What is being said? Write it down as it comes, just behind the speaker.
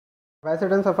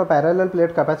Capacitance of a parallel plate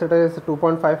capacitor is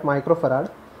 2.5 microfarad.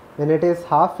 When it is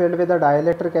half filled with a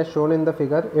dielectric as shown in the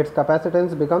figure, its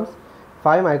capacitance becomes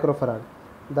 5 microfarad.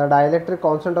 The dielectric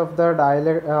constant of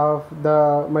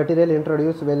the material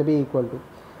introduced will be equal to.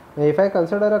 Now, if I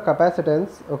consider a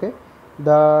capacitance, okay,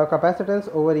 the capacitance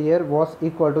over here was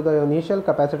equal to the initial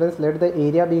capacitance. Let the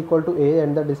area be equal to A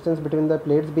and the distance between the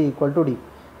plates be equal to D.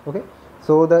 Okay,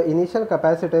 so the initial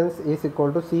capacitance is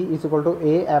equal to C is equal to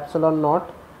A epsilon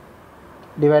naught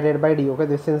divided by D. Okay,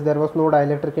 this since there was no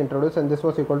dielectric introduced and this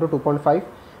was equal to 2.5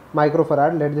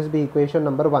 microfarad. Let this be equation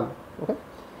number 1. Okay,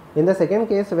 in the second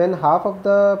case, when half of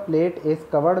the plate is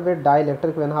covered with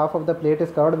dielectric,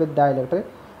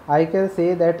 I can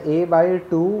say that A by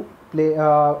 2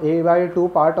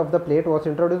 part of the plate was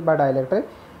introduced by dielectric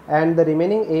and the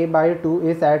remaining A by 2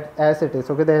 is as it is.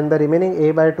 Okay, then the remaining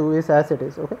A by 2 is as it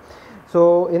is. Okay,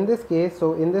 so in this case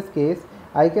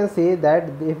I can say that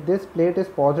if this plate is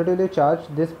positively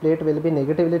charged, this plate will be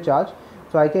negatively charged.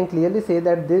 So I can clearly say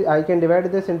that I can divide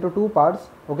this into two parts,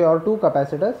 okay, or two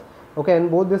capacitors, okay,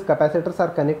 and both these capacitors are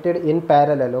connected in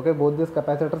parallel. Okay, both these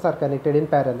capacitors are connected in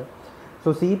parallel.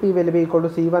 So Cp will be equal to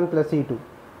C1 plus C2,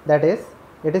 that is,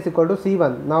 it is equal to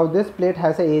C1. Now this plate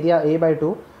has a area A by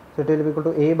 2, so it will be equal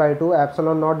to A by 2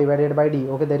 epsilon naught divided by D.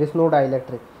 Okay, there is no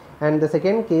dielectric. And in the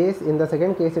second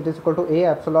case it is equal to A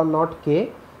epsilon naught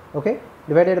K, okay,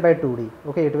 divided by 2D.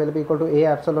 Okay, it will be equal to A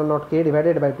epsilon naught K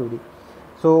divided by 2D.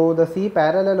 So the C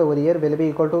parallel over here will be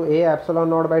equal to A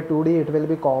epsilon naught by 2D. It will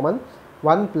be common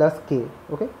 1 plus K.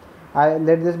 Okay,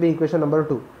 let this be equation number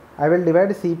 2. I will divide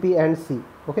Cp and C.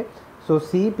 Okay, so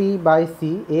Cp by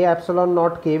C, A epsilon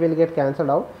naught K will get cancelled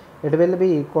out. It will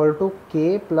be equal to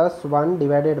K plus 1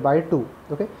 divided by 2.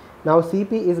 Okay, now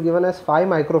Cp is given as 5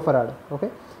 microfarad.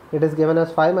 Okay, it is given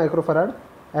as 5 microfarad.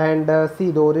 And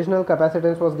see, the original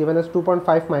capacitance was given as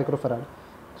 2.5 microfarad,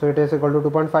 so it is equal to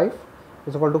 2.5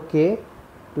 is equal to K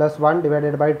plus 1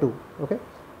 divided by 2. Okay,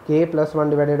 K plus 1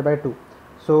 divided by 2.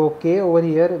 So K over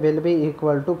here will be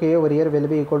equal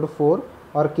to 4,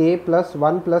 or K plus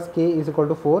 1 plus K is equal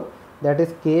to 4, that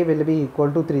is K will be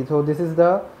equal to 3. So this is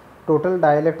the total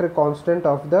dielectric constant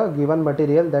of the given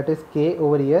material, that is K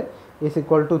over here is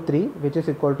equal to 3, which is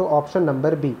equal to option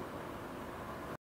number B.